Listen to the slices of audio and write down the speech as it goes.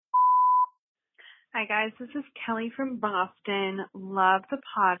Hi guys, this is Kelly from Boston. Love the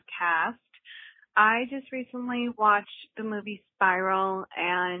podcast. I just recently watched the movie Spiral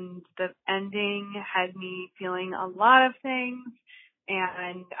and the ending had me feeling a lot of things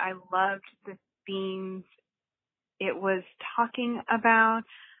and I loved the themes it was talking about.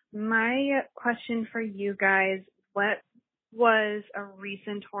 My question for you guys, what was a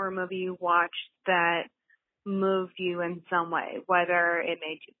recent horror movie you watched that moved you in some way, whether it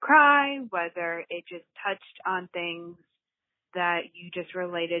made you cry, whether it just touched on things that you just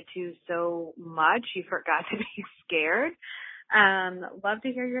related to so much you forgot to be scared. Love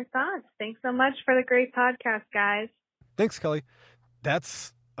to hear your thoughts. Thanks so much for the great podcast, guys. Thanks, Kelly.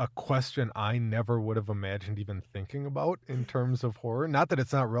 That's a question I never would have imagined even thinking about in terms of horror. Not that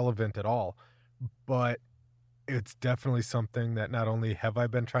it's not relevant at all, but it's definitely something that not only have I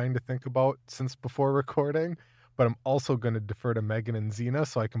been trying to think about since before recording, but I'm also going to defer to Megan and Zena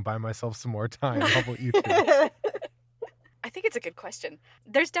so I can buy myself some more time. How about you two? I think it's a good question.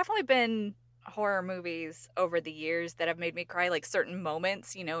 There's definitely been horror movies over the years that have made me cry, like certain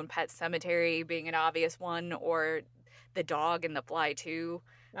moments, you know, in Pet Sematary being an obvious one, or The Dog and The Fly 2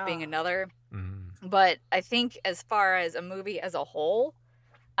 being another. But I think as far as a movie as a whole,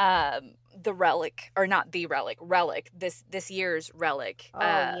 the Relic, or not the Relic, Relic, this year's Relic,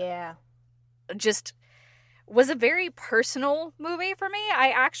 yeah, just was a very personal movie for me.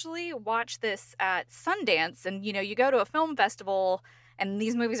 I actually watched this at Sundance, and you know, you go to a film festival and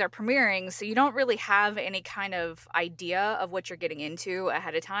these movies are premiering, so you don't really have any kind of idea of what you're getting into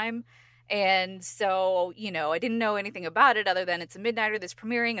ahead of time. And so, you know, I didn't know anything about it other than it's a midnighter that's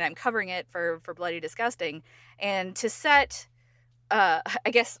premiering and I'm covering it for Bloody Disgusting. And to set I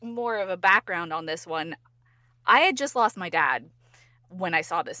guess more of a background on this one, I had just lost my dad when I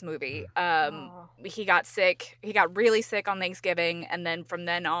saw this movie. He got sick. He got really sick on Thanksgiving. And then from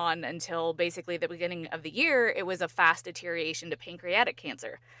then on until basically the beginning of the year, it was a fast deterioration to pancreatic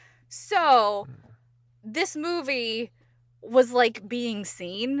cancer. So this movie was like being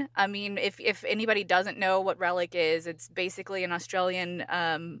seen. I mean, if anybody doesn't know what Relic is, it's basically an Australian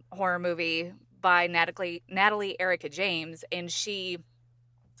horror movie by Natalie Erica James. And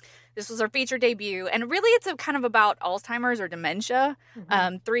this was her feature debut, and really it's kind of about Alzheimer's or dementia.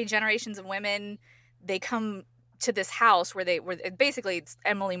 3 generations of women, they come to this house where basically it's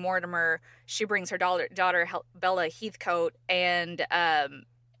Emily Mortimer. She brings her daughter Bella Heathcote, and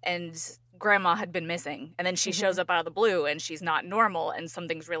grandma had been missing, and then she shows up out of the blue and she's not normal and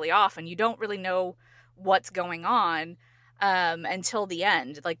something's really off, and you don't really know what's going on until the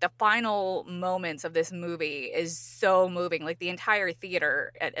end. Like the final moments of this movie is so moving. Like the entire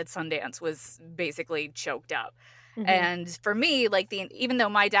theater at Sundance was basically choked up. And for me, like even though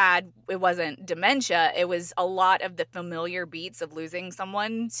my dad, it wasn't dementia, it was a lot of the familiar beats of losing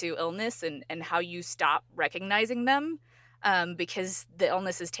someone to illness and how you stop recognizing them because the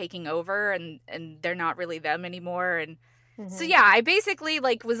illness is taking over and they're not really them anymore. And so yeah, I basically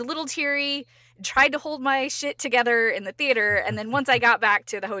like was a little teary, tried to hold my shit together in the theater, and then once I got back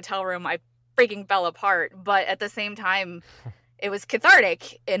to the hotel room, I freaking fell apart. But at the same time, it was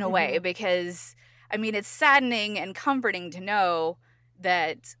cathartic in a way because, I mean, it's saddening and comforting to know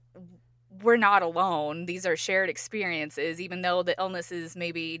that we're not alone. These are shared experiences, even though the illnesses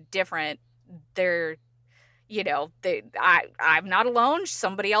may be different. They're, you know, I'm not alone.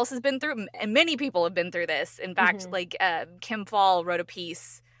 Somebody else has been through, and many people have been through this. In fact, like Kim Fall wrote a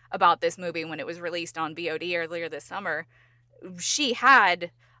piece about this movie when it was released on VOD earlier this summer. She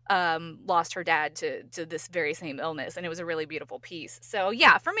had lost her dad to this very same illness, and it was a really beautiful piece. So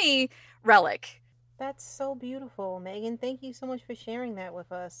yeah, for me, Relic. That's so beautiful, Megan. Thank you so much for sharing that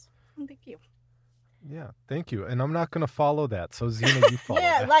with us. Thank you. Yeah, thank you. And I'm not going to follow that. So Zena, you follow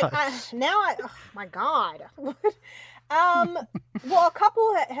that. Oh my God. Well, a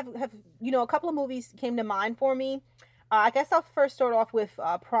couple have a couple of movies came to mind for me. I guess I'll first start off with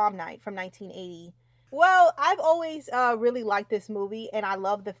Prom Night from 1980. Well, I've always really liked this movie, and I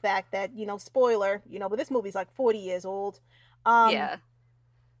love the fact that, you know, spoiler, you know, but this movie's like 40 years old. Yeah.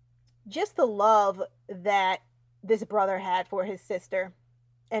 Just the love that this brother had for his sister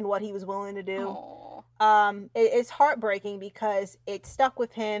and what he was willing to do. It's heartbreaking because it stuck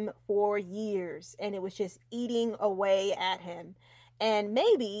with him for years, and it was just eating away at him. And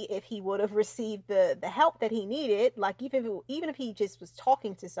maybe if he would have received the help that he needed, like even if he just was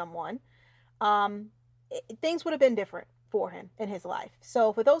talking to someone, things would have been different for him in his life.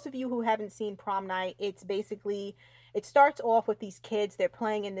 So for those of you who haven't seen Prom Night, it starts off with these kids. They're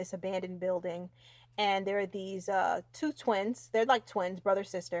playing in this abandoned building, and there are these 2 twins. They're like twins, brother,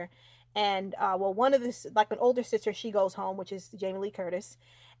 sister. And one of this, like an older sister, she goes home, which is Jamie Lee Curtis.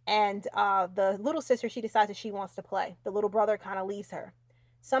 And the little sister, she decides that she wants to play. The little brother kind of leaves her.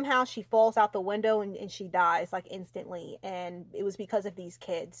 Somehow she falls out the window and she dies like instantly. And it was because of these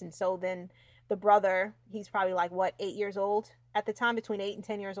kids. And so then the brother, he's probably like, 8 years old at the time, between 8 and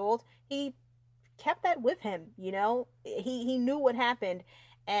 10 years old. He kept that with him, you know? He knew what happened,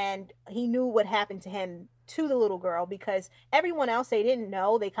 and he knew what happened to him, to the little girl, because everyone else, they didn't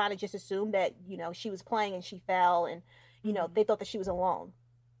know. They kind of just assumed that, you know, she was playing and she fell, and, you know, they thought that she was alone.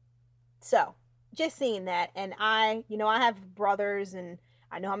 So just seeing that, and I have brothers, and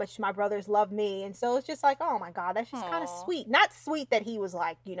I know how much my brothers love me, and so it's just like, oh my God, that's just kind of sweet. Not sweet that he was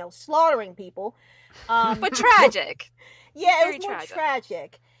like, you know, slaughtering people, but tragic. Yeah, it was more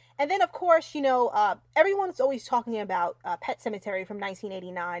tragic. And then, of course, you know, everyone's always talking about Pet Sematary from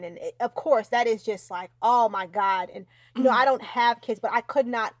 1989. And, of course, that is just like, oh, my God. And, you know, I don't have kids, but I could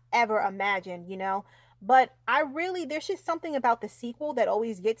not ever imagine, you know. But there's just something about the sequel that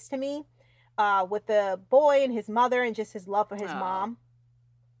always gets to me, with the boy and his mother and just his love for his mom.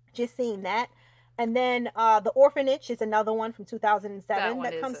 Just seeing that. And then The Orphanage is another one from 2007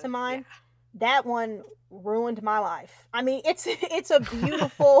 that comes to mind. Yeah. That one ruined my life. I mean, it's a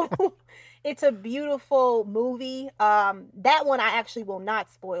beautiful it's a beautiful movie. That one I actually will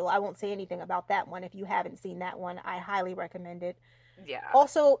not spoil. I won't say anything about that one. If you haven't seen that one, I highly recommend it. Yeah.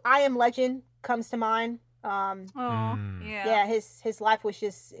 Also, I Am Legend comes to mind. Yeah, his life was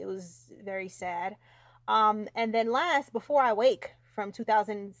it was very sad. And then last, Before I Wake from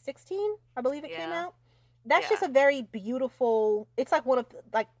 2016, I believe it came out. That's just a very beautiful. It's like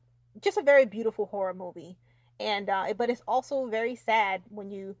just a very beautiful horror movie, and but it's also very sad when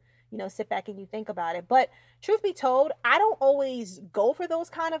you sit back and you think about it. But truth be told, I don't always go for those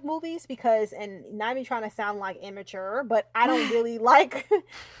kind of movies because, and not even trying to sound like immature, but I don't really like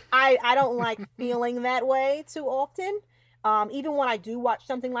I don't like feeling that way too often. Even when I do watch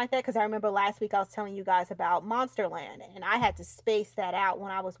something like that, because I remember last week I was telling you guys about Monsterland, and I had to space that out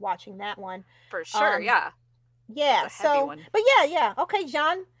when I was watching that one. For sure, yeah. So, but yeah. Okay,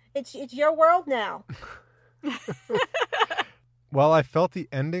 John. It's your world now. Well, I felt the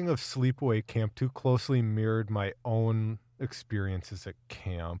ending of Sleepaway Camp too closely mirrored my own experiences at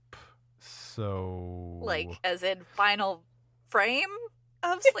camp. So, like, as in final frame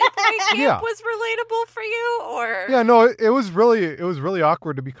of Sleepaway Camp was relatable for you, or no, it was really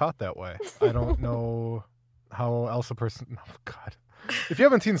awkward to be caught that way. I don't know how else a person. Oh God. If you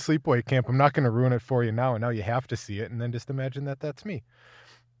haven't seen Sleepaway Camp, I'm not going to ruin it for you now, and now you have to see it, and then just imagine that that's me.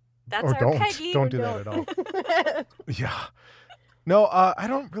 That's or our don't. Peggy. Don't do that at all. Yeah. No, I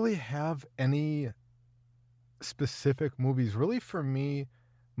don't really have any specific movies. Really, for me,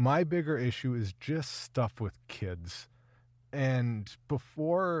 my bigger issue is just stuff with kids. And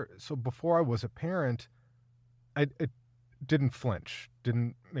before I was a parent, it didn't flinch.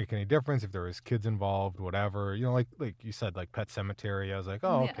 Didn't make any difference if there was kids involved, whatever. You know, like you said, like Pet Sematary. I was like,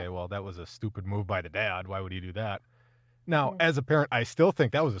 oh, okay, well, that was a stupid move by the dad. Why would he do that? Now, as a parent, I still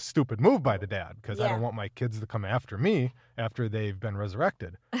think that was a stupid move by the dad because I don't want my kids to come after me after they've been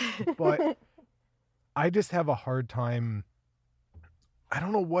resurrected. But I just have a hard time. I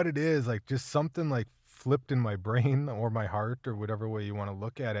don't know what it is, like just something like flipped in my brain or my heart or whatever way you want to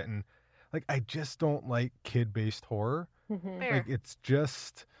look at it. And like, I just don't like kid-based horror. Like, it's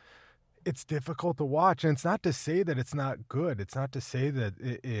difficult to watch. And it's not to say that it's not good. It's not to say that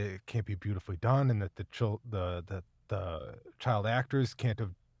it can't be beautifully done and that the child actors can't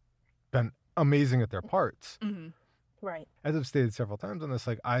have been amazing at their parts. Right. As I've stated several times on this,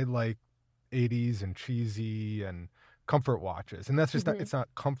 like, I like 80s and cheesy and comfort watches. And that's just not, it's not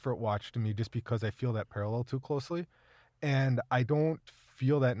comfort watch to me just because I feel that parallel too closely. And I don't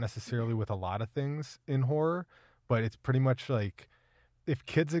feel that necessarily with a lot of things in horror, but it's pretty much like if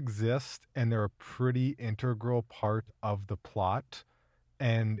kids exist and they're a pretty integral part of the plot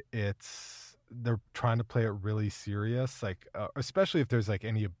and they're trying to play it really serious, like especially if there's like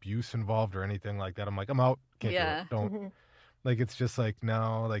any abuse involved or anything like that, I'm like, I'm out. Can't do it. Don't. Like, it's just like,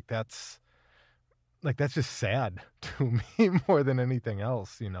 no, like that's just sad to me more than anything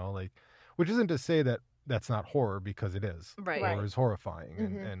else, you know, like, which isn't to say that that's not horror, because it is. Right. Horror is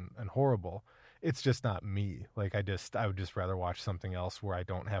horrifying and horrible. It's just not me. Like, I would just rather watch something else where I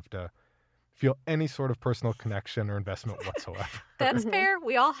don't have to feel any sort of personal connection or investment whatsoever. That's fair.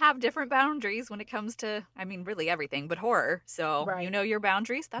 We all have different boundaries when it comes to, I mean, really everything, but horror. So you know your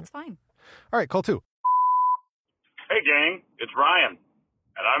boundaries. That's fine. All right, call 2. Hey, gang. It's Ryan,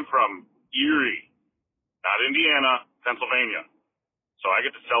 and I'm from Erie, not Indiana, Pennsylvania. So I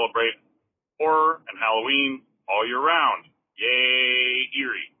get to celebrate horror and Halloween all year round. Yay,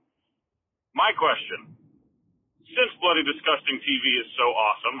 Erie. My question, since Bloody Disgusting TV is so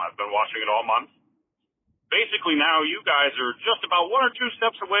awesome, I've been watching it all month. Basically now you guys are just about 1 or 2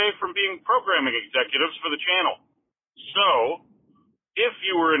 steps away from being programming executives for the channel. So, if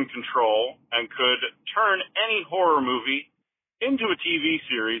you were in control and could turn any horror movie into a TV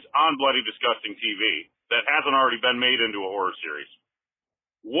series on Bloody Disgusting TV that hasn't already been made into a horror series,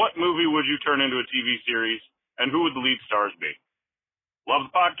 what movie would you turn into a TV series, and who would the lead stars be? Love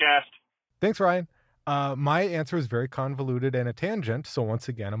the podcast. Thanks, Ryan. My answer is very convoluted and a tangent, so once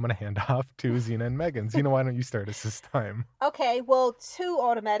again, I'm going to hand off to Xena and Megan. Xena, why don't you start us this time? Okay, well, 2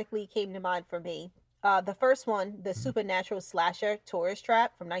 automatically came to mind for me. The first one, the supernatural slasher Tourist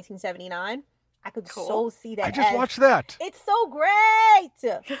Trap from 1979. I could so see that. I just watched that. It's so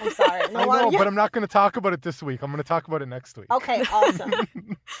great. I'm sorry. I know, but I'm not going to talk about it this week. I'm going to talk about it next week. Okay, awesome.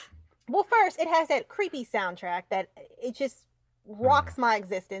 Well, first, it has that creepy soundtrack that it just rocks my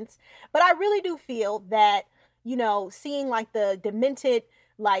existence. But I really do feel that, you know, seeing like the demented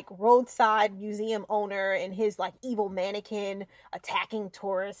like roadside museum owner and his like evil mannequin attacking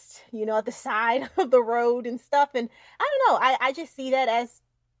tourists, you know, at the side of the road and stuff. And I don't know, I just see that as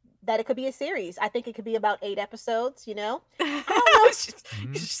that it could be a series. I think it could be about 8 episodes, you know? I don't know.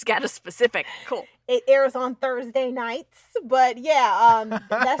 You just got a specific. Cool. It airs on Thursday nights, but yeah,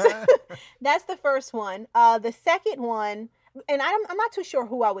 that's the first one. The second one, and I'm not too sure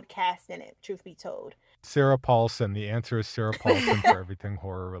who I would cast in it, truth be told. Sarah Paulson. The answer is Sarah Paulson for everything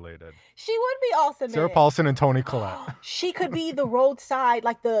horror related. She would be awesome. Sarah Paulson and Toni Collette. She could be the roadside,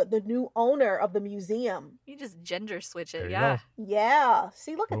 like the new owner of the museum. You just gender switch it, Yeah. Yeah.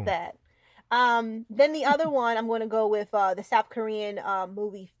 See, look at that. Then the other one, I'm going to go with the South Korean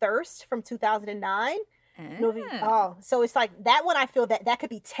movie Thirst from 2009. Movie. Oh, so it's like that one. I feel that could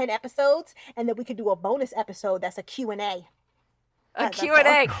be 10 episodes, and then we could do a bonus episode that's a Q&A. A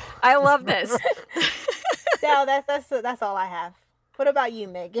Q&A. I love this. So that's all I have. What about you,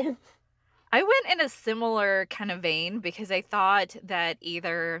 Megan? I went in a similar kind of vein because I thought that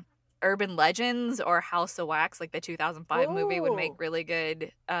either Urban Legends or House of Wax, like the 2005 movie, would make really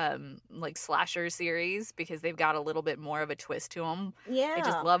good like slasher series because they've got a little bit more of a twist to them. Yeah.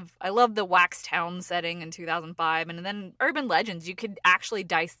 I love the Wax Town setting in 2005, and then Urban Legends, you could actually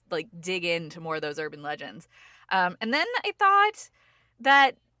dig into more of those urban legends. And then I thought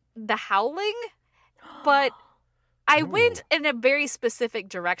that The Howling, but I went in a very specific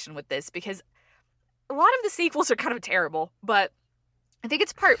direction with this because a lot of the sequels are kind of terrible, but I think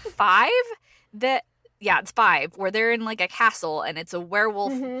it's part 5 it's 5 where they're in like a castle and it's a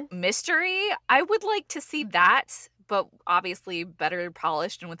werewolf mystery. I would like to see that, but obviously better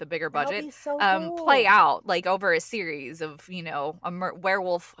polished and with a bigger budget, be so cool. Play out like over a series of, you know, a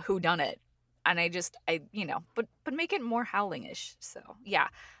werewolf whodunit. And but make it more Howling-ish. So, yeah,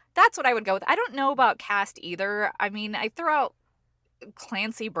 that's what I would go with. I don't know about cast either. I mean, I threw out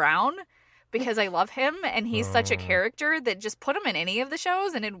Clancy Brown because I love him, and he's such a character that just put him in any of the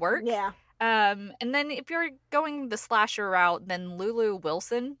shows and it'd work. Yeah. And then if you're going the slasher route, then Lulu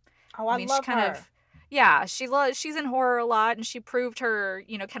Wilson. Oh, I love her. Yeah, she's in horror a lot, and she proved her,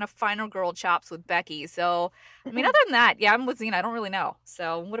 you know, kind of final girl chops with Becky. So, I mean, other than that, yeah, I'm with Xena. I don't really know.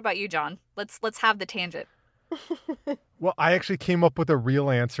 So, what about you, John? Let's have the tangent. Well, I actually came up with a real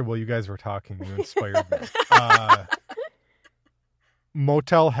answer while you guys were talking. You inspired me.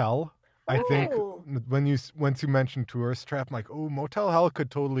 Motel Hell. I think once you mentioned Tourist Trap, I'm like, oh, Motel Hell could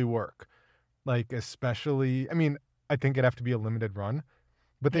totally work. Like, especially, I mean, I think it'd have to be a limited run.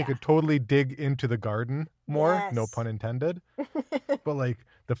 But they could totally dig into the garden more, no pun intended. But like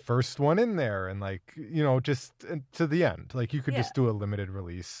the first one in there and like, you know, just to the end, like you could just do a limited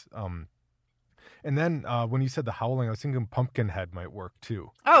release. And then when you said The Howling, I was thinking Pumpkinhead might work too.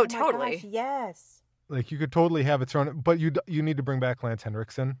 Oh, totally. Gosh, yes. Like you could totally have it thrown, but you need to bring back Lance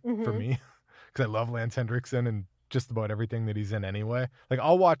Henriksen for me because I love Lance Henriksen and just about everything that he's in anyway. Like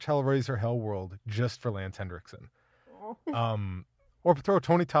I'll watch Hellraiser Hellworld just for Lance Henriksen. Or throw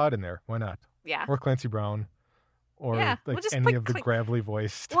Tony Todd in there. Why not? Yeah. Or Clancy Brown. Or we'll any of the gravelly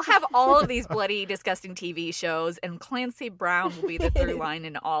voiced. We'll have all of these bloody, disgusting TV shows, and Clancy Brown will be the through line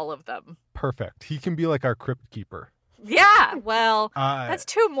in all of them. Perfect. He can be like our crypt keeper. Yeah. Well, that's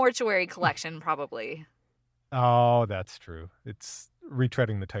too mortuary collection, probably. Oh, that's true. It's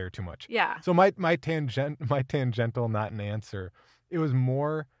retreading the tire too much. Yeah. So my tangential, not an answer. It was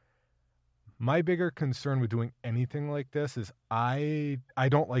more... My bigger concern with doing anything like this is I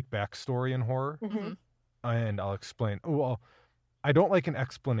don't like backstory in horror, and I'll explain. Well, I don't like an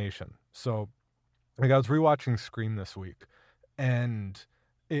explanation. So, like I was rewatching Scream this week, and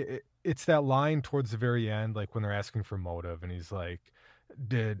it's that line towards the very end, like when they're asking for motive, and he's like,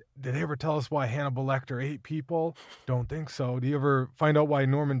 Did they ever tell us why Hannibal Lecter ate people? Don't think so. Do you ever find out why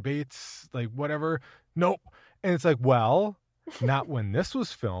Norman Bates, like whatever? Nope. And it's like, well, not when this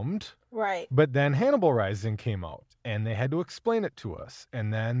was filmed. Right. But then Hannibal Rising came out and they had to explain it to us.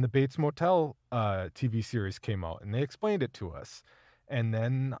 And then the Bates Motel TV series came out and they explained it to us. And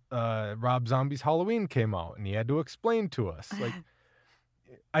then Rob Zombie's Halloween came out and he had to explain to us. Like,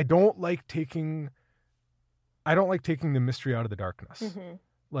 I don't like taking the mystery out of the darkness. Mm-hmm.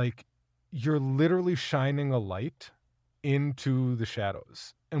 Like, you're literally shining a light into the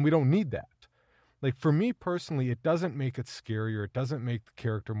shadows, and we don't need that. Like, for me personally, it doesn't make it scarier. It doesn't make the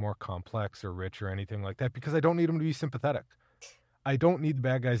character more complex or rich or anything like that, because I don't need them to be sympathetic. I don't need the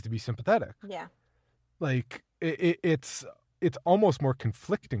bad guys to be sympathetic. Yeah. Like, it's almost more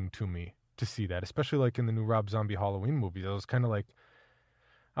conflicting to me to see that, especially like in the new Rob Zombie Halloween movie. I was kind of like,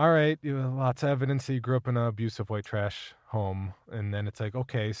 all right, lots of evidence that you grew up in an abusive white trash home. And then it's like,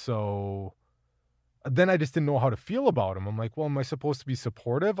 okay, so then I just didn't know how to feel about him. I'm like, well, am I supposed to be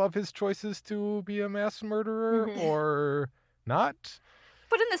supportive of his choices to be a mass murderer or not?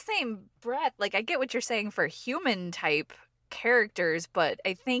 But in the same breath, like, I get what you're saying for human type characters, but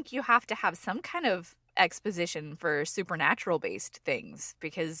I think you have to have some kind of exposition for supernatural based things,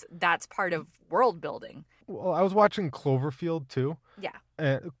 because that's part of world building. Well, I was watching Cloverfield too. Yeah.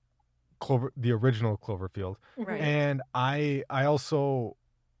 The original Cloverfield. Right. And I also,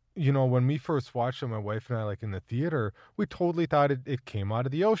 when we first watched it, my wife and I, like in the theater, we totally thought it came out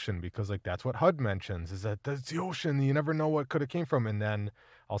of the ocean, because like that's what HUD mentions, is that that's the ocean. You never know what could have came from. And then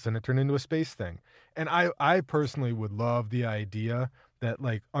all of a sudden it turned into a space thing. And I personally would love the idea that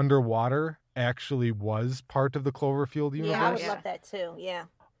like underwater actually was part of the Cloverfield universe. Yeah, I would love that too. Yeah.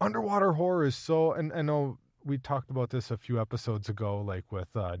 Underwater horror is so, and I know we talked about this a few episodes ago, like with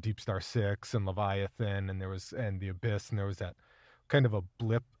Deep Star 6 and Leviathan, and The Abyss, and there was that kind of a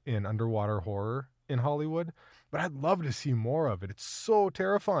blip in underwater horror in Hollywood. But I'd love to see more of it. It's so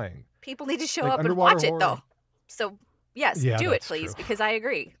terrifying. People need to show Like up and underwater watch it, horror. though. So, yes, Yeah, do it, that's please, true. because I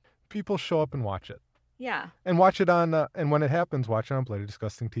agree. People show up and watch it. Yeah. And watch it on, and when it happens, watch it on Bloody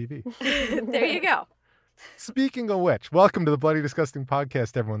Disgusting TV. There you go. Speaking of which, welcome to the Bloody Disgusting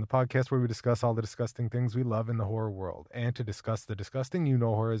Podcast, everyone. The podcast where we discuss all the disgusting things we love in the horror world. And to discuss the disgusting, you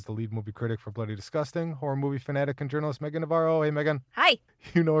know her as the lead movie critic for Bloody Disgusting, horror movie fanatic and journalist Megan Navarro. Hey, Megan. Hi.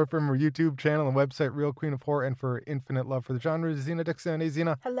 You know her from her YouTube channel and website, Real Queen of Horror, and for her infinite love for the genre, Zena Dixon. Hey,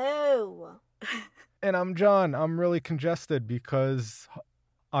 Zena. Hello. And I'm John. I'm really congested because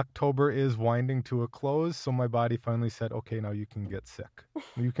October is winding to a close, so my body finally said, okay, now you can get sick.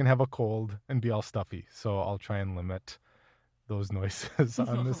 You can have a cold and be all stuffy. So I'll try and limit those noises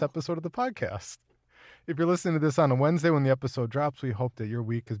on this episode of the podcast. If you're listening to this on a Wednesday when the episode drops, we hope that your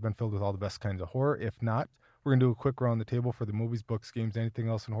week has been filled with all the best kinds of horror. If not, we're going to do a quick round the table for the movies, books, games, anything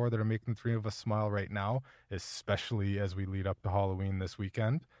else in horror that are making the three of us smile right now, especially as we lead up to Halloween this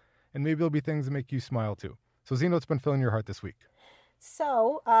weekend. And maybe there'll be things that make you smile too. So Zena, what's been filling your heart this week?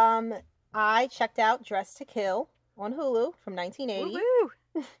 So, I checked out Dressed to Kill on Hulu from 1980.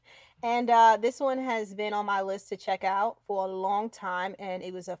 Woo-woo. And this one has been on my list to check out for a long time, and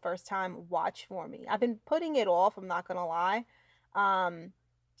it was a first-time watch for me. I've been putting it off, I'm not going to lie.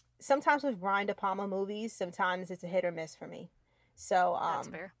 Sometimes with Brian De Palma movies, sometimes it's a hit or miss for me. So, That's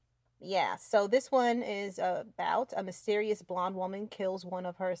fair. yeah, so this one is about a mysterious blonde woman kills one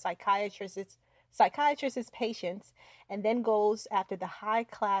of her psychiatrist's patients and then goes after the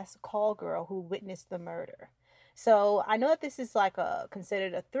high-class call girl who witnessed the murder. So I know that this is like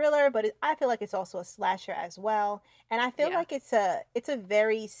considered a thriller, but I feel like it's also a slasher as well. And I feel like it's a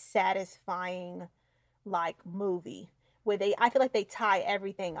very satisfying like movie where I feel like they tie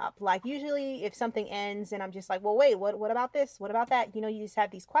everything up. Like usually if something ends and I'm just like, well, wait, what about this? What about that? You just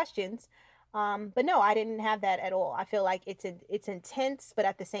have these questions. But no, I didn't have that at all. I feel like it's intense, but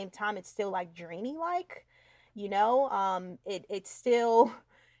at the same time, it's still like dreamy, like,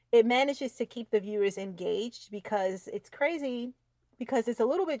 it manages to keep the viewers engaged because it's crazy, because it's a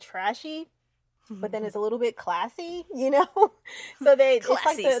little bit trashy, but then it's a little bit classy, So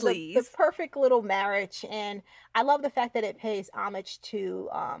it's like the perfect little marriage. And I love the fact that it pays homage to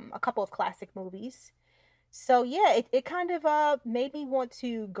a couple of classic movies. So yeah, it kind of made me want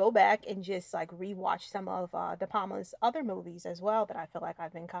to go back and just like rewatch some of De Palma's other movies as well that I feel like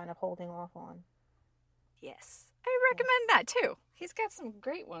I've been kind of holding off on. Yes, I recommend that too. He's got some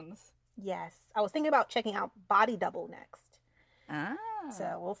great ones. Yes, I was thinking about checking out Body Double next. Ah.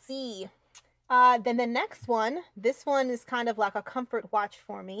 So we'll see. Then the next one, this one is kind of like a comfort watch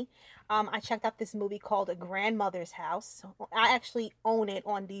for me. I checked out this movie called A Grandmother's House. I actually own it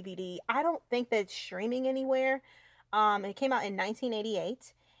on DVD. I don't think that it's streaming anywhere. It came out in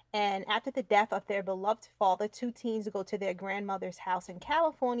 1988. And after the death of their beloved father, two teens go to their grandmother's house in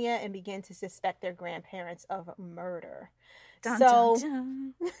California and begin to suspect their grandparents of murder. Dun, So,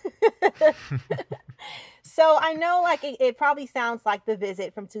 dun, dun. so I know like it probably sounds like The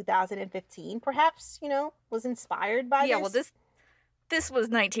Visit from 2015, perhaps, was inspired by Yeah, this. well, this was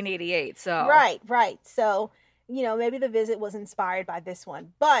 1988, so Right. So, maybe The Visit was inspired by this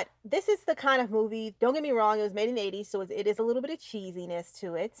one. But this is the kind of movie, don't get me wrong, it was made in the 80s, so it is a little bit of cheesiness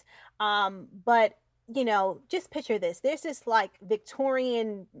to it. But, just picture this. There's this like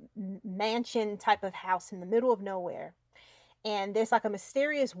Victorian mansion type of house in the middle of nowhere. And there's like a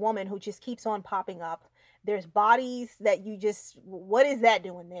mysterious woman who just keeps on popping up. There's bodies that what is that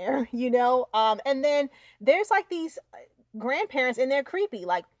doing there? And then there's like these grandparents and they're creepy.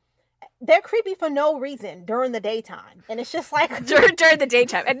 Like, they're creepy for no reason during the daytime. And it's just like during the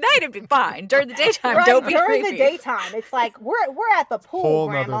daytime. At night it'd be fine. During the daytime, right, don't be during creepy. the daytime. It's like we're at the pool, Whole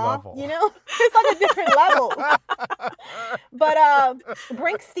Grandma. nother level. It's like a different level. But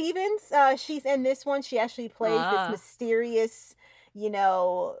Brink Stevens, she's in this one. She actually plays this mysterious, kind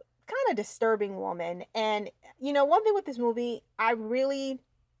of disturbing woman. And one thing with this movie, I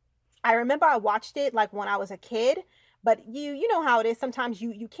remember I watched it like when I was a kid. But you know how it is. Sometimes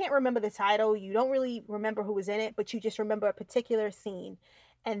you can't remember the title. You don't really remember who was in it, but you just remember a particular scene.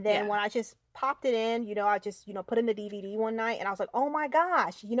 And then when I just popped it in, I just, put in the DVD one night and I was like, oh my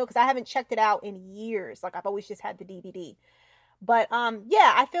gosh, because I haven't checked it out in years. Like I've always just had the DVD. But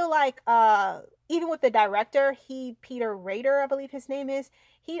yeah, I feel like even with the director, Peter Rader, I believe his name is,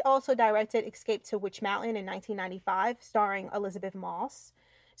 he also directed Escape to Witch Mountain in 1995, starring Elizabeth Moss.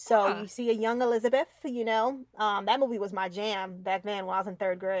 So you see a young Elizabeth, that movie was my jam back then when I was in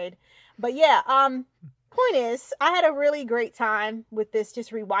 3rd grade. But yeah, point is, I had a really great time with this, just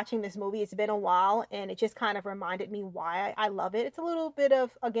rewatching this movie. It's been a while and it just kind of reminded me why I love it. It's a little bit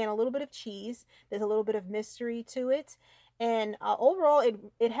of cheese. There's a little bit of mystery to it. And overall,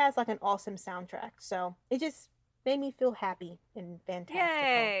 it has like an awesome soundtrack. So it just made me feel happy and fantastic.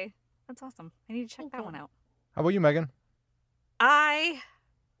 Yay! That's awesome. I need to check that one out. How about you, Megan? I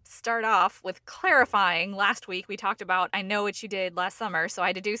start off with clarifying. Last week we talked about I Know What You Did Last Summer, so I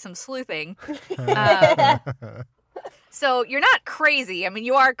had to do some sleuthing. So you're not crazy. I mean,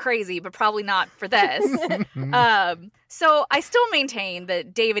 you are crazy, but probably not for this. So I still maintain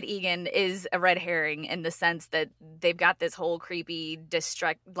that David Egan is a red herring in the sense that they've got this whole creepy,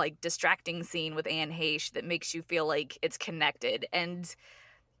 distracting scene with Anne Heche that makes you feel like it's connected. And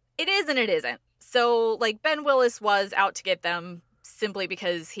it is and it isn't. So, like, Ben Willis was out to get them simply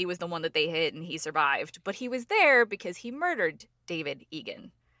because he was the one that they hit and he survived. But he was there because he murdered David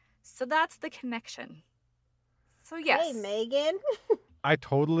Egan. So that's the connection. So yes. Hey, Megan. I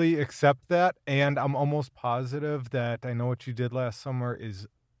totally accept that, and I'm almost positive that I Know What You Did Last Summer is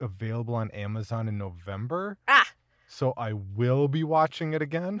available on Amazon in November. So I will be watching it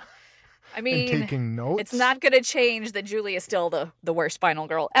again. I mean, and taking notes. It's not going to change that Julie is still the worst final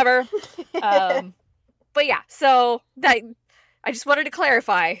girl ever. But yeah, so that I just wanted to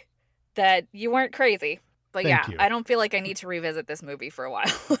clarify that you weren't crazy. But Thank you. I don't feel like I need to revisit this movie for a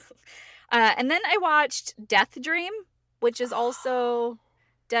while. And then I watched Death Dream, which is also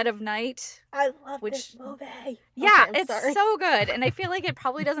Dead of Night. I love this movie. Yeah, okay, it's so good. And I feel like it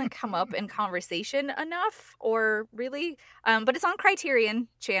probably doesn't come up in conversation enough or really. But it's on Criterion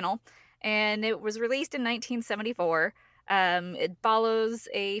Channel. And it was released in 1974. It follows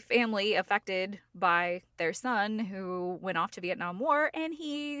a family affected by their son who went off to Vietnam War and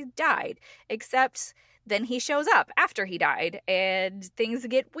he died. Except then he shows up after he died and things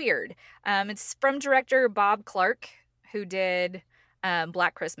get weird. It's from director Bob Clark, who did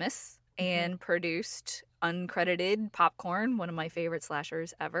Black Christmas and produced uncredited Popcorn, one of my favorite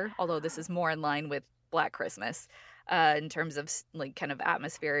slashers ever. Although this is more in line with Black Christmas in terms of like kind of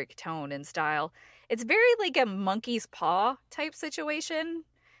atmospheric tone and style. It's very like a Monkey's Paw type situation.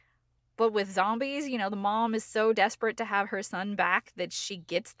 But with zombies, you know, the mom is so desperate to have her son back that she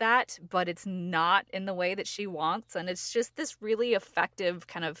gets that, but it's not in the way that she wants. And it's just this really effective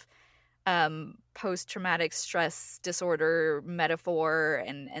kind of post-traumatic stress disorder metaphor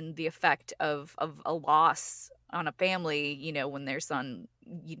and the effect of a loss on a family, you know, when their son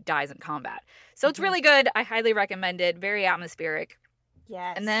dies in combat. So it's really good. I highly recommend it. Very atmospheric.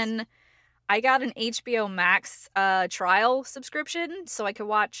 Yes. And then I got an HBO Max trial subscription so I could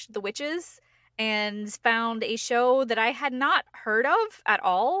watch The Witches and found a show that I had not heard of at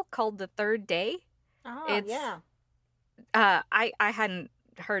all called The Third Day. Oh, yeah. I hadn't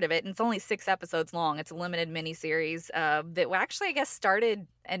heard of it, and it's only 6 episodes long. It's a limited miniseries that actually, I guess, started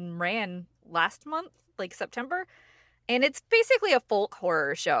and ran last month, like September. And it's basically a folk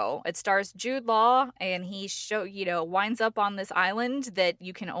horror show. It stars Jude Law, and he winds up on this island that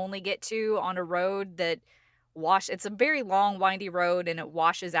you can only get to on a road that it's a very long, windy road, and it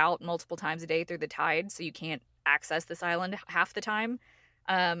washes out multiple times a day through the tide, so you can't access this island half the time.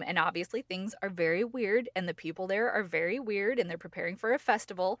 And obviously things are very weird, and the people there are very weird, and they're preparing for a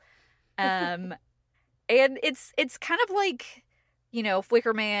festival. And it's kind of like, if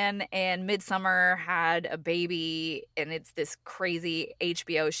Wicker Man and Midsummer had a baby, and it's this crazy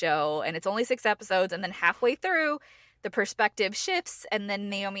HBO show, and it's only 6 episodes, and then halfway through, the perspective shifts, and then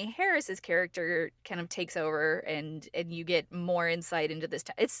Naomi Harris's character kind of takes over, and you get more insight into this.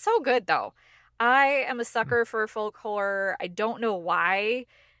 It's so good, though. I am a sucker for folk horror. I don't know why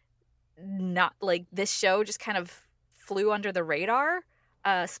not like this show just kind of flew under the radar,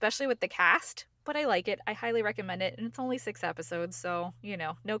 especially with the cast. But I like it. I highly recommend it. And it's only 6 episodes, so,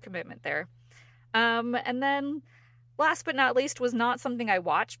 no commitment there. And then last but not least was not something I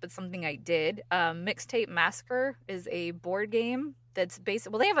watched, but something I did. Mixtape Massacre is a board game that's based...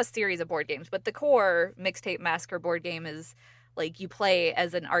 Well, they have a series of board games, but the core Mixtape Massacre board game is like you play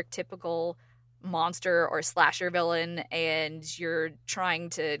as an archetypical monster or slasher villain, and you're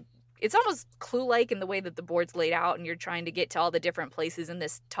trying to... It's almost Clue-like in the way that the board's laid out, and you're trying to get to all the different places in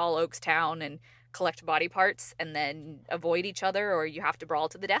this Tall Oaks town and collect body parts and then avoid each other, or you have to brawl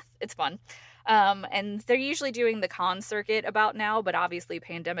to the death. It's fun. And they're usually doing the con circuit about now, but obviously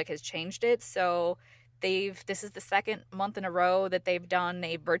pandemic has changed it. So this is the 2nd month in a row that they've done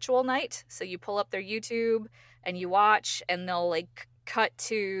a virtual night. So you pull up their YouTube and you watch, and they'll like cut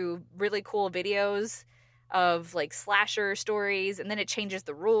to really cool videos of like slasher stories, and then it changes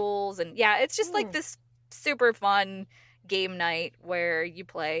the rules. And yeah, it's just like this super fun game night where you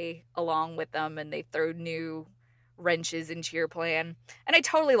play along with them, and they throw new wrenches into your plan. And I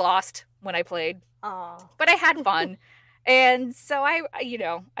totally lost when I played. Aww. But I had fun. And so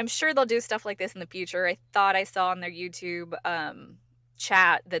I'm sure they'll do stuff like this in the future. I thought I saw on their YouTube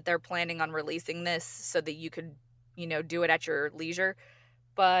chat that they're planning on releasing this so that you could, do it at your leisure.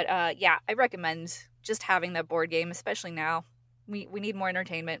 But yeah, I recommend just having that board game, especially now. We need more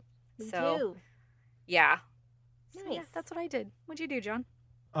entertainment. Me so too. yeah. Nice. So, yeah, that's what I did. What'd you do, John?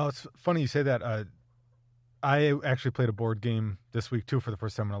 Oh, it's funny you say that. I actually played a board game this week, too, for the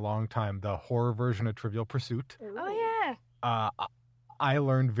first time in a long time. The horror version of Trivial Pursuit. Ooh. Oh, yeah. I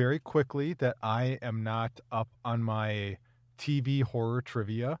learned very quickly that I am not up on my TV horror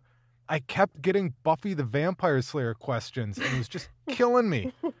trivia. I kept getting Buffy the Vampire Slayer questions, and it was just killing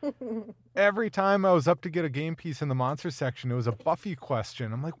me. Every time I was up to get a game piece in the monster section, it was a Buffy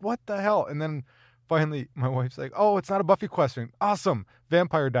question. I'm like, what the hell? And then finally, my wife's like, oh, it's not a Buffy question. Awesome.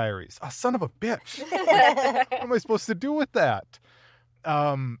 Vampire Diaries. Oh, son of a bitch. What am I supposed to do with that?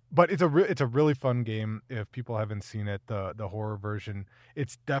 But it's a really fun game. If people haven't seen it, the horror version,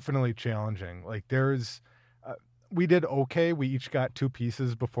 it's definitely challenging. Like we did okay. We each got 2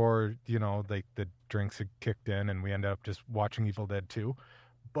 pieces before, like the drinks had kicked in, and we ended up just watching Evil Dead 2.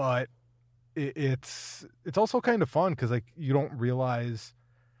 But it's also kind of fun because like you don't realize.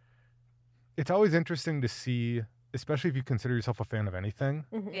 It's always interesting to see, especially if you consider yourself a fan of anything.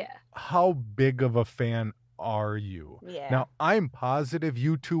 Mm-hmm. Yeah. How big of a fan are you? Yeah. Now, I'm positive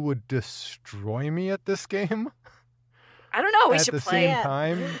you 2 would destroy me at this game. I don't know. We at should the play. same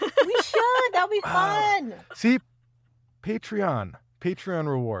time. We should. That'll be fun. See, Patreon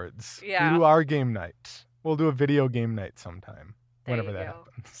rewards. Yeah. We do our game night. We'll do a video game night sometime. There Whenever you that go.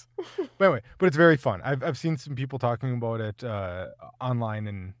 happens. But anyway, but it's very fun. I've seen some people talking about it online,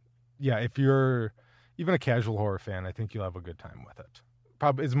 and yeah, if you're even a casual horror fan, I think you'll have a good time with it.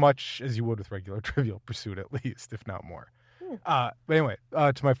 Probably as much as you would with regular Trivial Pursuit, at least, if not more. But anyway,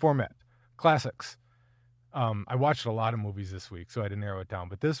 to my format, classics. I watched a lot of movies this week, so I had to narrow it down.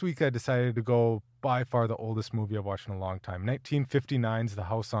 But this week I decided to go by far the oldest movie I've watched in a long time. 1959's The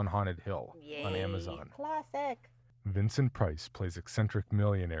House on Haunted Hill on Yay. Amazon. Classic. Vincent Price plays eccentric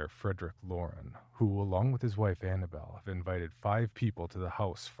millionaire Frederick Lauren, who, along with his wife Annabelle, have invited 5 people to the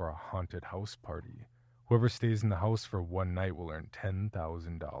house for a haunted house party. Whoever stays in the house for one night will earn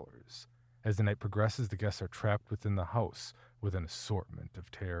 $10,000. As the night progresses, the guests are trapped within the house with an assortment of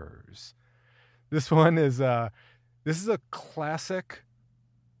terrors. This one is this is a classic.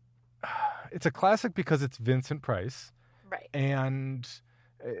 It's a classic because it's Vincent Price, Right. and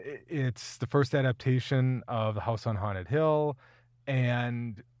it's the first adaptation of The House on Haunted Hill,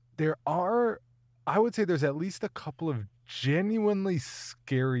 and I would say there's at least a couple of genuinely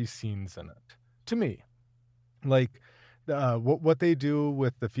scary scenes in it, to me. Like, what they do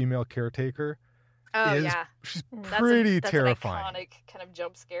with the female caretaker Oh, is yeah. she's That's pretty that's terrifying. An iconic kind of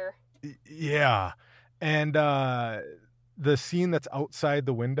jump scare. Yeah. And the scene that's outside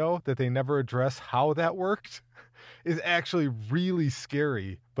the window that they never address how that worked is actually really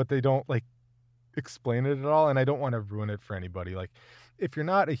scary, but they don't like explain it at all. And I don't want to ruin it for anybody. Like, if you're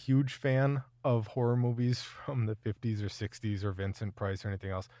not a huge fan of horror movies from the 50s or 60s or Vincent Price or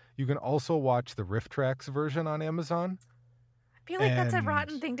anything else, you can also watch the Riff Tracks version on Amazon. I feel like that's a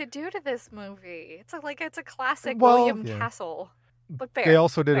rotten thing to do to this movie. It's a classic William Castle. But fair. They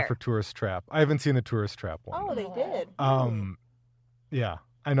also did it for Tourist Trap. I haven't seen the Tourist Trap one. Oh, they did. Yeah,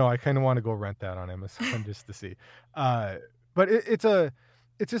 I know. I kind of want to go rent that on Amazon just to see. But it's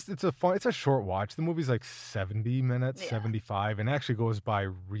a short watch. The movie's like 70 minutes, 75, and actually goes by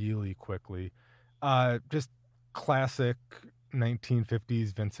really quickly. Just classic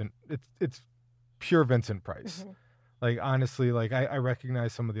 1950s Vincent. It's pure Vincent Price. Mm-hmm. Like, honestly, like I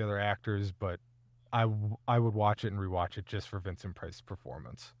recognize some of the other actors, but I would watch it and rewatch it just for Vincent Price's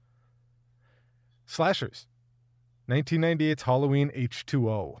performance. Slashers. 1998's Halloween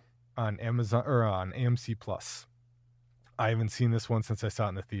H2O on Amazon or on AMC Plus. I haven't seen this one since I saw it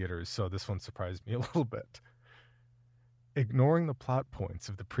in the theaters, so this one surprised me a little bit. Ignoring the plot points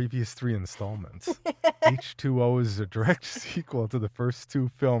of the previous 3 installments, H2O is a direct sequel to the first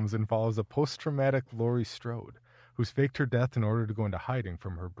 2 films and follows a post-traumatic Laurie Strode, who's faked her death in order to go into hiding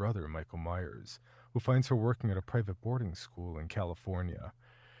from her brother, Michael Myers, who finds her working at a private boarding school in California.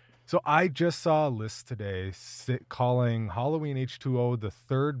 So I just saw a list today calling Halloween H2O the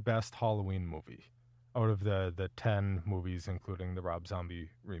 3rd best Halloween movie out of the 10 movies, including the Rob Zombie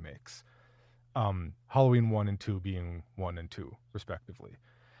remakes. Halloween 1 and 2 being 1 and 2, respectively.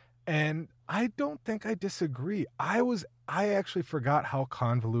 And I don't think I disagree. I actually forgot how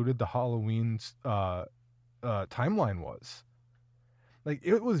convoluted the Halloween's timeline was. Like,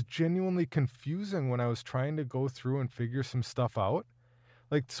 it was genuinely confusing when I was trying to go through and figure some stuff out.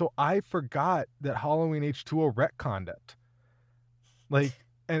 Like, so I forgot that Halloween H2O retconned it. Like,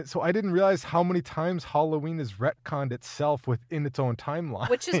 and so I didn't realize how many times Halloween has retconned itself within its own timeline.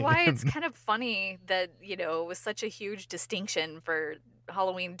 Which is why it's kind of funny that, it was such a huge distinction for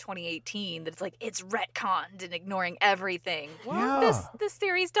Halloween 2018 that it's like, it's retconned and ignoring everything. Well, this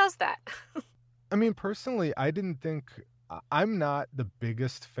series does that. I mean, personally, I'm not the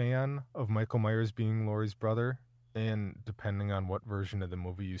biggest fan of Michael Myers being Laurie's brother, and depending on what version of the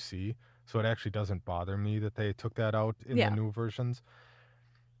movie you see. So it actually doesn't bother me that they took that out in the new versions.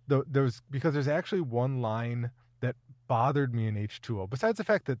 There's actually one line that bothered me in H2O, besides the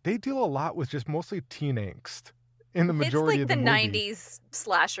fact that they deal a lot with just mostly teen angst in the majority of the movie. It's like the 90s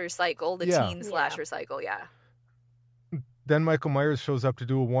slasher cycle, the teen slasher cycle, Then Michael Myers shows up to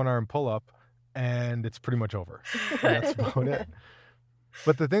do a one-arm pull-up, and it's pretty much over. That's about it.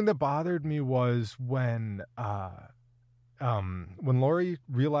 But the thing that bothered me was when Laurie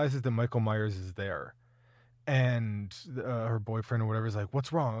realizes that Michael Myers is there, and her boyfriend or whatever is like,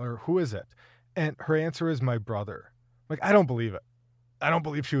 "What's wrong?" or "Who is it?" And her answer is, "My brother." Like, I don't believe it. I don't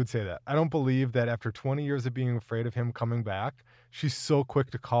believe she would say that. I don't believe that after 20 years of being afraid of him coming back, she's so quick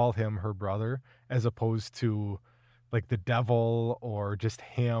to call him her brother, as opposed to like the devil or just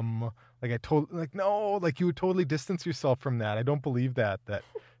him. Like, you would totally distance yourself from that. I don't believe that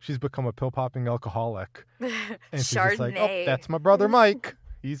she's become a pill-popping alcoholic. And she's just like, "Oh, that's my brother Mike.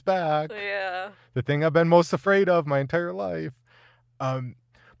 He's back." Yeah. The thing I've been most afraid of my entire life.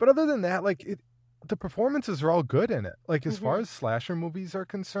 But other than that, like, the performances are all good in it. Like, as far as slasher movies are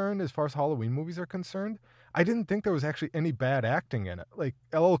concerned, as far as Halloween movies are concerned, I didn't think there was actually any bad acting in it. Like,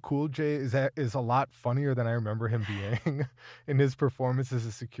 LL Cool J is a lot funnier than I remember him being in his performance as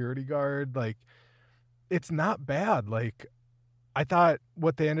a security guard. Like, it's not bad. Like, I thought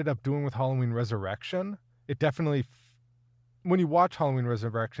what they ended up doing with Halloween Resurrection, it definitely, when you watch Halloween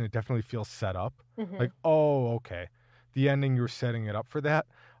Resurrection, it definitely feels set up. Like, oh, okay. The ending, you're setting it up for that.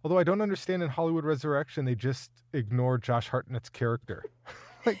 Although I don't understand in Hollywood Resurrection, they just ignore Josh Hartnett's character.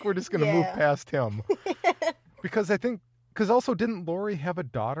 Like, we're just going to move past him. Because also, didn't Laurie have a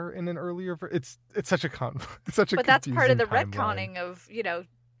daughter in an earlier? It's such a it's such a. But that's part of the timeline. retconning of,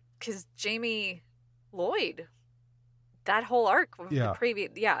 because Jamie Lloyd, that whole arc of the previous,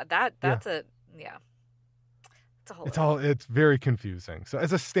 that's a whole. It's very confusing. So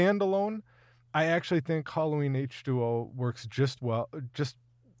as a standalone, I actually think Halloween H2O works just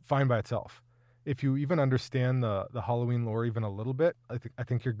fine by itself. If you even understand the Halloween lore even a little bit, I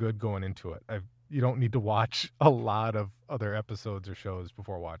think you're good going into it. You don't need to watch a lot of other episodes or shows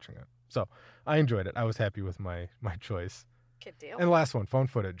before watching it. So I enjoyed it. I was happy with my choice. Good deal. And last one,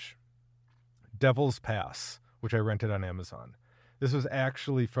 found footage. Devil's Pass, which I rented on Amazon. This was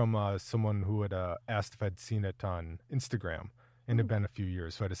actually from someone who had asked if I'd seen it on Instagram, and it had been a few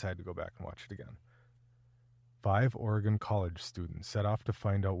years, so I decided to go back and watch it again. 5 Oregon college students set off to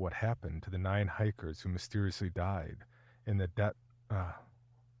find out what happened to the 9 hikers who mysteriously died in the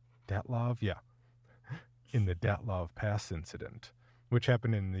in the Dyatlov Pass incident, which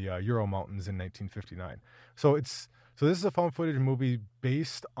happened in the Ural Mountains in 1959. So this is a found footage movie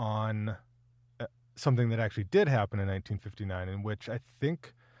based on something that actually did happen in 1959, in which I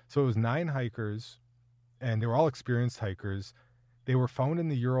think, so it was 9 hikers, and they were all experienced hikers. They were found in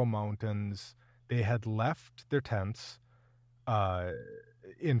the Ural Mountains. They had left their tents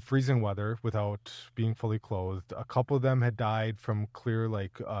in freezing weather without being fully clothed. A couple of them had died from clear,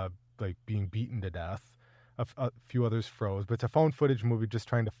 like being beaten to death. A few others froze. But it's a found footage movie just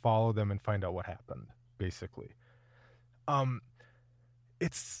trying to follow them and find out what happened, basically.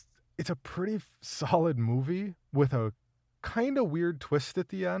 It's a pretty solid movie with a kind of weird twist at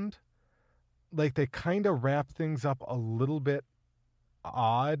the end. Like, they kind of wrap things up a little bit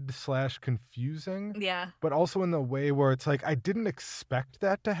odd / confusing. Yeah. But also in the way where it's like, I didn't expect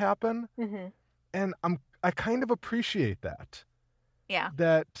that to happen. Mm-hmm. And I kind of appreciate that. Yeah.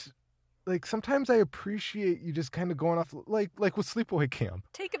 That, like, sometimes I appreciate you just kind of going off, like with Sleepaway Camp.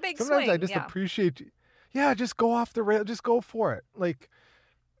 Take a big Sometimes swing. I just appreciate, just go off the rail, just go for it. Like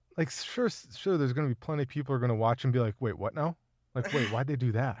sure, there's going to be plenty of people who are going to watch and be like, wait, what now? Like, wait, why'd they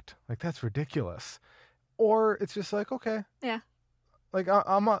do that? Like, that's ridiculous. Or it's just like, okay. Yeah. Like,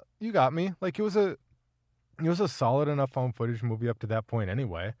 you got me. Like, it was a solid enough found footage movie up to that point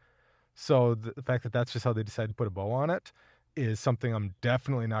anyway. So the fact that that's just how they decided to put a bow on it is something I'm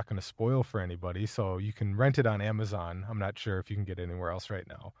definitely not going to spoil for anybody. So you can rent it on Amazon. I'm not sure if you can get it anywhere else right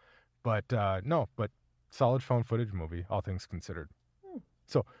now. But but solid found footage movie, all things considered.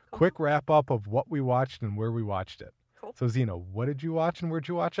 So cool. Quick wrap up of what we watched and where we watched it. Cool. So Zena, what did you watch and where'd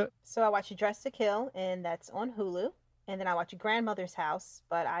you watch it? So I watched Dressed to Kill, and that's on Hulu. And then I watched Grandmother's House,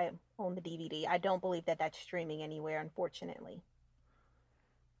 but I own the DVD. I don't believe that that's streaming anywhere, unfortunately.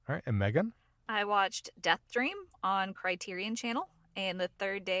 All right. And Megan? I watched Death Dream on Criterion Channel and The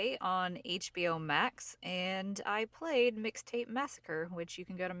Third Day on HBO Max. And I played Mixtape Massacre, which you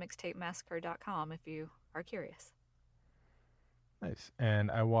can go to mixtapemassacre.com if you are curious. Nice.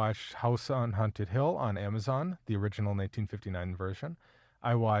 And I watched House on Haunted Hill on Amazon, the original 1959 version.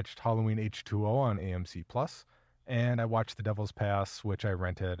 I watched Halloween H2O on AMC Plus. And I watched The Devil's Pass, which I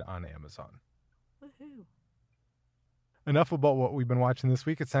rented on Amazon. Woohoo. Enough about what we've been watching this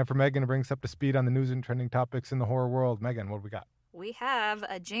week. It's time for Megan to bring us up to speed on the news and trending topics in the horror world. Megan, what do we got? We have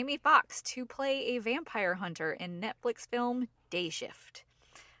Jamie Foxx to play a vampire hunter in Netflix film Day Shift.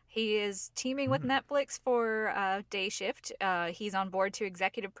 He is teaming with Netflix for Day Shift. He's on board to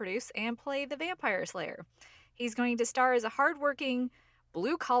executive produce and play the Vampire Slayer. He's going to star as a hardworking,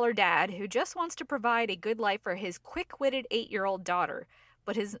 blue-collar dad who just wants to provide a good life for his quick-witted 8-year-old daughter.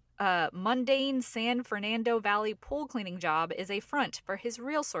 But his mundane San Fernando Valley pool cleaning job is a front for his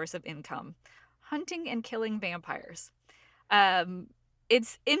real source of income, hunting and killing vampires.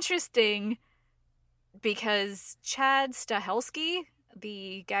 It's interesting because Chad Stahelski,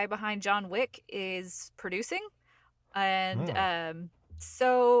 the guy behind John Wick, is producing. And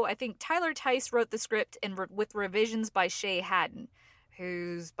so I think Tyler Tice wrote the script and with revisions by Shay Haddon,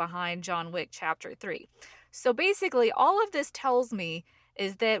 who's behind John Wick Chapter 3. So basically all of this tells me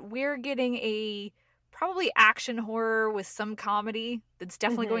is that we're getting a probably action horror with some comedy that's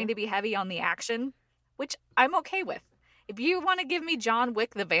definitely going to be heavy on the action, which I'm okay with. If you want to give me John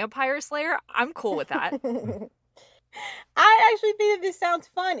Wick the Vampire Slayer, I'm cool with that. I actually think that this sounds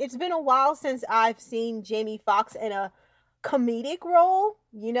fun. It's been a while since I've seen Jamie Foxx in a comedic role.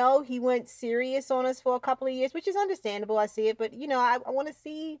 You know, he went serious on us for a couple of years, which is understandable. I see it, but you know, I want to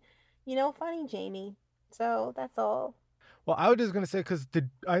see, funny Jamie. So that's all. Well, I was just going to say, because did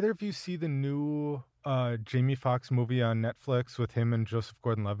either of you see the new Jamie Foxx movie on Netflix with him and Joseph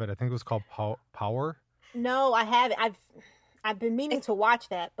Gordon-Levitt? I think it was called Power. No, I haven't. I've been meaning to watch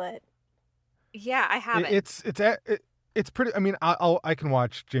that, but yeah, I haven't. It's pretty. I mean, I can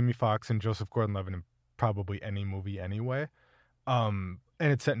watch Jamie Foxx and Joseph Gordon-Levitt in probably any movie anyway. And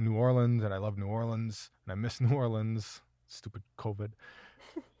it's set in New Orleans, and I love New Orleans, and I miss New Orleans. Stupid COVID.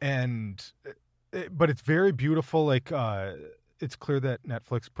 And but it's very beautiful. Like, it's clear that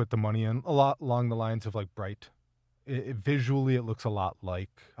Netflix put the money in a lot along the lines of like Bright. Visually, it looks a lot like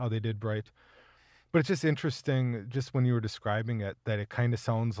how they did Bright. But it's just interesting, just when you were describing it, that it kind of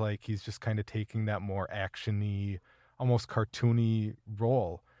sounds like he's just kind of taking that more action-y, almost cartoony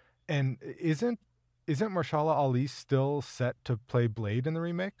role. And isn't Mahershala Ali still set to play Blade in the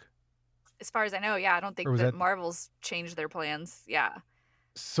remake? As far as I know, yeah. I don't think that Marvel's changed their plans. Yeah.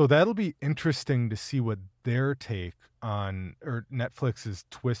 So that'll be interesting to see what their take on, or Netflix's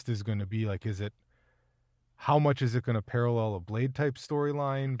twist is going to be. Like, how much is it going to parallel a Blade type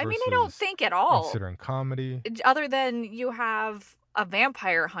storyline? I mean, I don't think at all. Considering comedy, other than you have a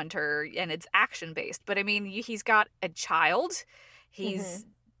vampire hunter and it's action based. But I mean, he's got a child. He's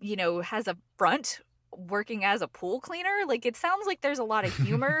has a front working as a pool cleaner. Like, it sounds like there's a lot of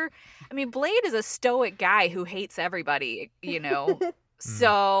humor. I mean, Blade is a stoic guy who hates everybody,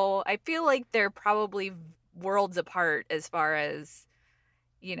 So I feel like they're probably worlds apart as far as,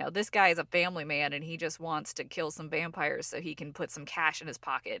 this guy is a family man and he just wants to kill some vampires so he can put some cash in his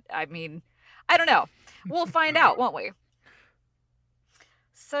pocket. I mean, I don't know. We'll find out, won't we?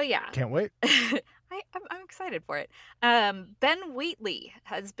 So yeah. Can't wait. I'm excited for it. Ben Wheatley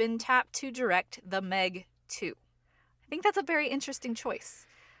has been tapped to direct The Meg 2. I think that's a very interesting choice.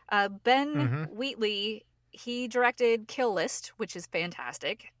 Ben Wheatley, he directed Kill List, which is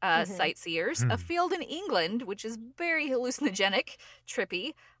fantastic. Sightseers, A Field in England, which is very hallucinogenic,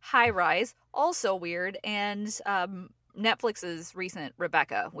 trippy. High Rise, also weird. And Netflix's recent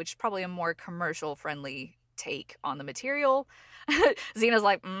Rebecca, which is probably a more commercial-friendly take on the material. Xena's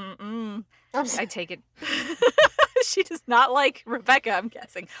like, I take it. She does not like Rebecca, I'm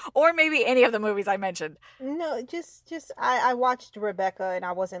guessing. Or maybe any of the movies I mentioned. No, just I watched Rebecca and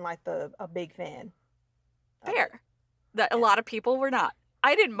I wasn't like a big fan. Fair. That a lot of people were not.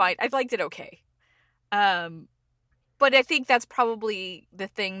 I didn't mind. I liked it okay. But I think that's probably the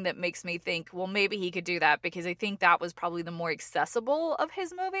thing that makes me think, well, maybe he could do that, because I think that was probably the more accessible of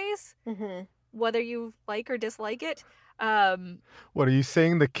his movies. Whether you like or dislike it. What are you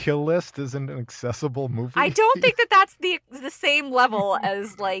saying? The Kill List isn't an accessible movie? I don't think that's the same level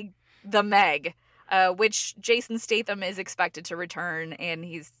as like The Meg, which Jason Statham is expected to return, and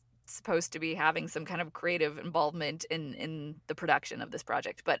he's supposed to be having some kind of creative involvement in the production of this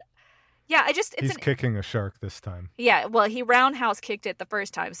project. But yeah, he's kicking a shark this time. Yeah, well, he roundhouse kicked it the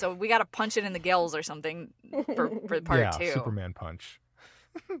first time, so we got to punch it in the gills or something for part 2. Superman punch.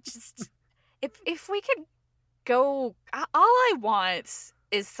 Just if we could go, all I want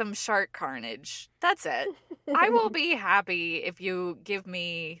is some shark carnage. That's it. I will be happy if you give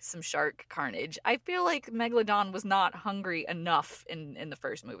me some shark carnage. I feel like Megalodon was not hungry enough in the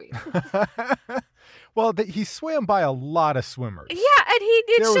first movie. Well, he swam by a lot of swimmers. Yeah, and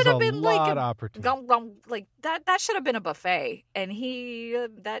it should have been like opportunity. Like that should have been a buffet. And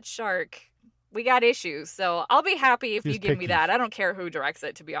that shark, we got issues. So I'll be happy if you give me that. I don't care who directs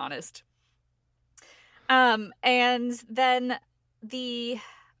it, to be honest. And then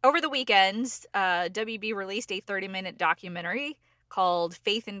over the weekend, WB released a 30-minute documentary called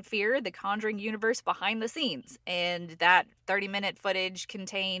Faith and Fear, The Conjuring Universe Behind the Scenes. And that 30-minute footage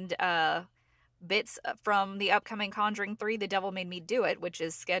contained bits from the upcoming Conjuring 3, The Devil Made Me Do It, which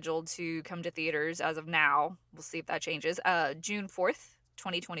is scheduled to come to theaters as of now. We'll see if that changes. June 4th,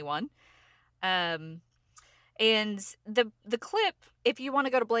 2021. And the clip, if you want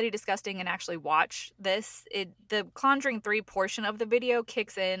to go to Bloody Disgusting and actually watch this, the Conjuring 3 portion of the video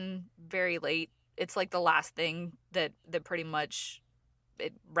kicks in very late. It's like the last thing that pretty much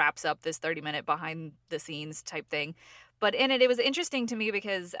it wraps up this 30-minute behind the scenes type thing. But in it was interesting to me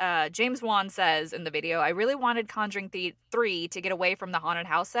because James Wan says in the video, I really wanted Conjuring 3 to get away from the haunted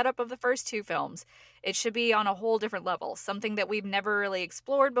house setup of the first 2 films. It should be on a whole different level, something that we've never really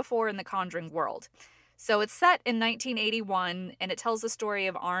explored before in the Conjuring world. So it's set in 1981, and it tells the story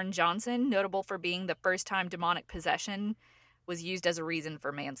of Arne Johnson, notable for being the first time demonic possession was used as a reason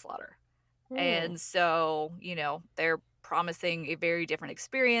for manslaughter. And so, they're promising a very different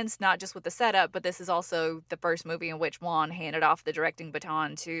experience, not just with the setup, but this is also the first movie in which Wan handed off the directing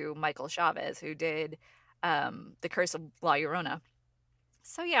baton to Michael Chavez, who did The Curse of La Llorona.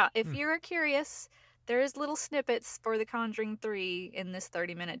 So yeah, if you're curious, there's little snippets for The Conjuring 3 in this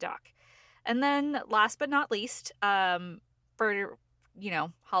 30-minute doc. And then, last but not least, for,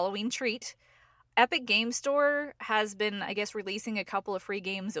 Halloween treat, Epic Game Store has been, I guess, releasing a couple of free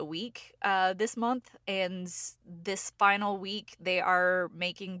games a week this month. And this final week, they are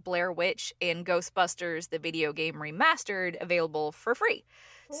making Blair Witch and Ghostbusters, the video game remastered, available for free.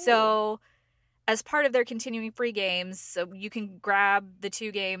 Ooh. So, as part of their continuing free games, so you can grab the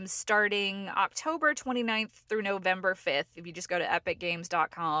 2 games starting October 29th through November 5th. If you just go to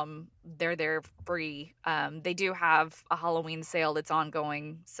epicgames.com, they're there free. They do have a Halloween sale that's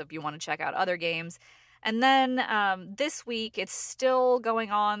ongoing, so if you want to check out other games. And then this week, it's still going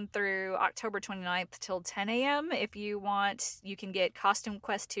on through October 29th till 10 a.m. If you want, you can get Costume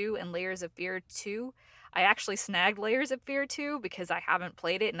Quest 2 and Layers of Fear 2. I actually snagged Layers of Fear 2 because I haven't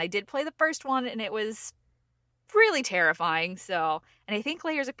played it, and I did play the first one, and it was really terrifying. So, and I think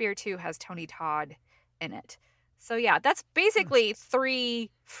Layers of Fear 2 has Tony Todd in it. So yeah, that's basically 3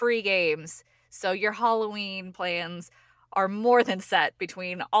 free games. So your Halloween plans are more than set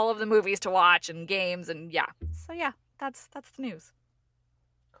between all of the movies to watch and games and yeah. So yeah, that's the news.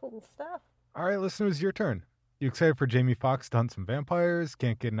 Cool stuff. All right, listeners, your turn. You excited for Jamie Foxx to hunt some vampires?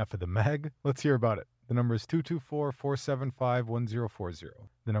 Can't get enough of the Meg? Let's hear about it. The number is 224-475-1040.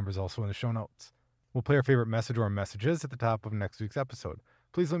 The number is also in the show notes. We'll play our favorite message or messages at the top of next week's episode.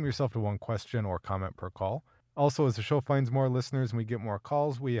 Please limit yourself to one question or comment per call. Also, as the show finds more listeners and we get more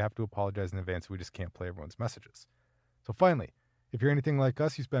calls, we have to apologize in advance. We just can't play everyone's messages. So finally, if you're anything like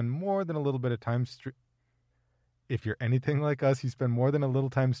us, you spend more than a little bit of time streaming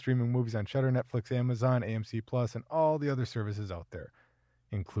movies on Shudder, Netflix, Amazon, AMC Plus, and all the other services out there,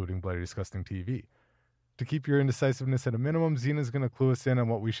 including Bloody Disgusting TV. To keep your indecisiveness at a minimum, Zena's going to clue us in on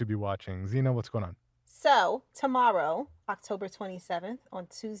what we should be watching. Zena, what's going on? So, tomorrow, October 27th, on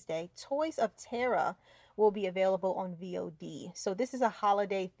Tuesday, Toys of Terror will be available on VOD. So this is a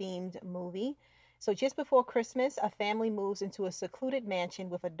holiday-themed movie. So just before Christmas, a family moves into a secluded mansion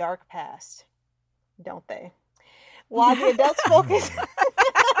with a dark past. Don't they? While the adults focus...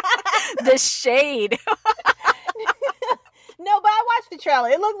 The shade. No, but I watched the trailer.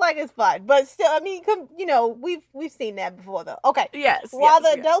 It looks like it's fun. But still, I mean, we've seen that before, though. Okay. Yes. While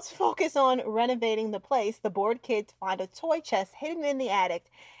the adults focus on renovating the place, the bored kids find a toy chest hidden in the attic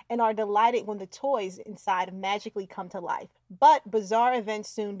and are delighted when the toys inside magically come to life. But bizarre events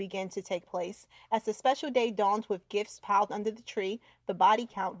soon begin to take place. As the special day dawns with gifts piled under the tree, the body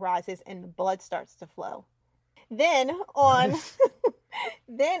count rises and the blood starts to flow. Then on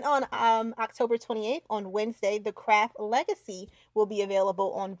October 28th, on Wednesday, The Craft Legacy will be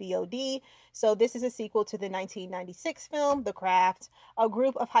available on VOD. So this is a sequel to the 1996 film, The Craft. A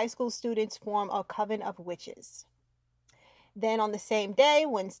group of high school students form a coven of witches. Then on the same day,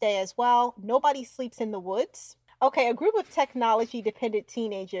 Wednesday as well, Nobody Sleeps in the Woods. Okay, a group of technology-dependent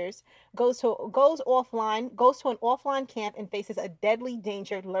teenagers goes to an offline camp and faces a deadly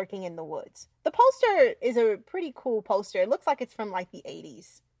danger lurking in the woods. The poster is a pretty cool poster. It looks like it's from like the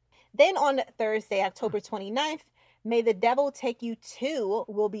 80s. Then on Thursday, October 29th, May the Devil Take You 2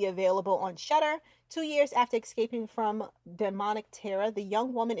 will be available on Shudder. 2 years after escaping from demonic terror, the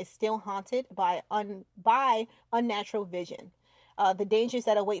young woman is still haunted by unnatural vision. The dangers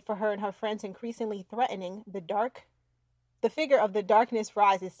that await for her and her friends increasingly threatening. The figure of the darkness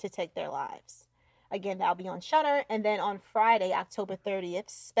rises to take their lives. Again, that'll be on Shudder. And then on Friday, October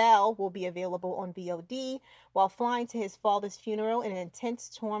 30th, Spell will be available on VOD. While flying to his father's funeral, an intense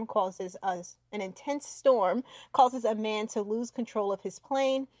storm causes a man to lose control of his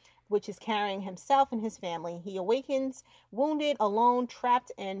plane, which is carrying himself and his family. He awakens, wounded, alone,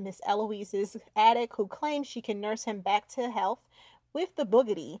 trapped in Miss Eloise's attic, who claims she can nurse him back to health with the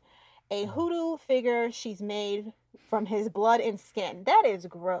boogity, a hoodoo figure she's made from his blood and skin. That is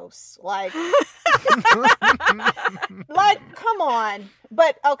gross. Like, come on.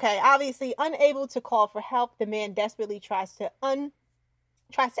 But okay, obviously unable to call for help, the man desperately tries to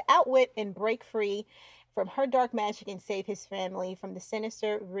outwit and break free from her dark magic and save his family from the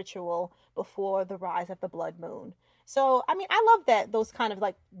sinister ritual before the rise of the blood moon. So, I mean, I love those kind of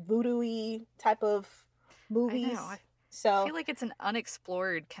like voodoo-y type of movies. I know. So I feel like it's an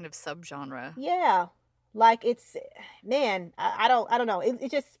unexplored kind of subgenre. Yeah. Like it's, man, I don't know.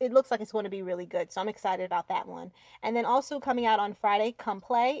 It looks like it's going to be really good. So I'm excited about that one. And then also coming out on Friday, Come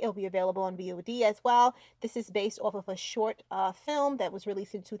Play. It'll be available on VOD as well. This is based off of a short film that was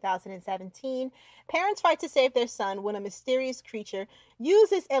released in 2017. Parents fight to save their son when a mysterious creature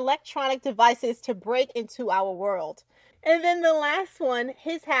uses electronic devices to break into our world. And then the last one,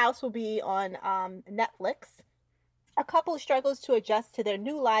 His House, will be on Netflix. A couple struggles to adjust to their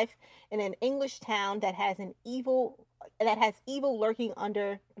new life in an English town that has evil lurking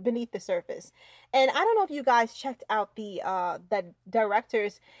beneath the surface. And I don't know if you guys checked out the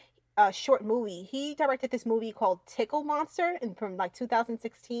director's short movie. He directed this movie called Tickle Monster from like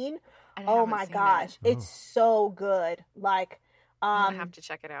 2016. Oh my gosh, it's so good. Like, I'm gonna have to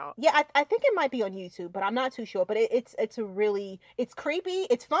check it out. Yeah, I think it might be on YouTube, but I'm not too sure. But it's creepy.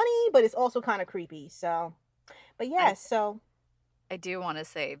 It's funny, but it's also kind of creepy. So. But yeah, I do want to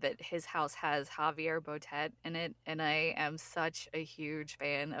say that His House has Javier Botet in it, and I am such a huge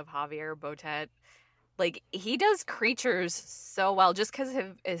fan of Javier Botet. Like, he does creatures so well just because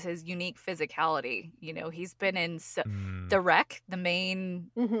of his unique physicality. You know, he's been in The Wreck, the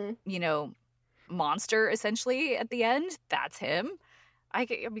main, monster, essentially, at the end. That's him. I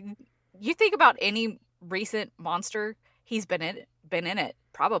mean, you think about any recent monster, he's been in it,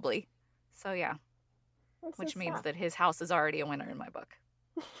 probably. So, yeah. Which means that His House is already a winner in my book.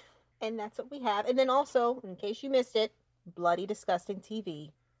 And that's what we have. And then also, in case you missed it, Bloody Disgusting TV.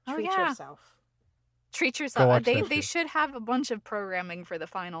 Treat yourself. Treat Go yourself. watch They that shit. should have a bunch of programming for the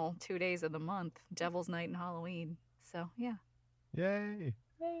final 2 days of the month, Devil's Night and Halloween. So, yeah. Yay.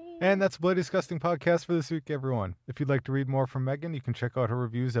 And that's Bloody Disgusting Podcast for this week, everyone. If you'd like to read more from Megan, you can check out her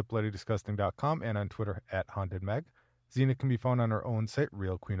reviews at bloodydisgusting.com and on Twitter at HauntedMeg. Xena can be found on her own site,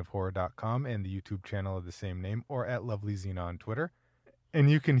 realqueenofhorror.com, and the YouTube channel of the same name, or at Lovely Xena on Twitter. And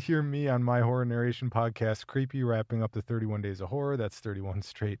you can hear me on my horror narration podcast, Creepy, wrapping up the 31 Days of Horror. That's 31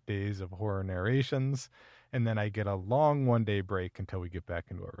 straight days of horror narrations. And then I get a long one-day break until we get back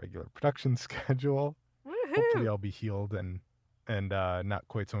into our regular production schedule. Hopefully I'll be healed and not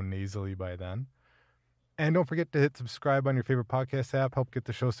quite so nasally by then. And don't forget to hit subscribe on your favorite podcast app. Help get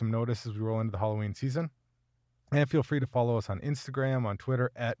the show some notice as we roll into the Halloween season. And feel free to follow us on Instagram, on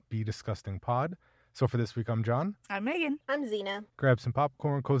Twitter, at BeDisgustingPod. So for this week, I'm John. I'm Megan. I'm Xena. Grab some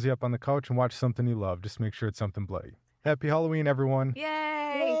popcorn, cozy up on the couch, and watch something you love. Just make sure it's something bloody. Happy Halloween, everyone. Yay!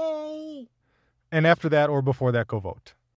 Yay! And after that or before that, go vote.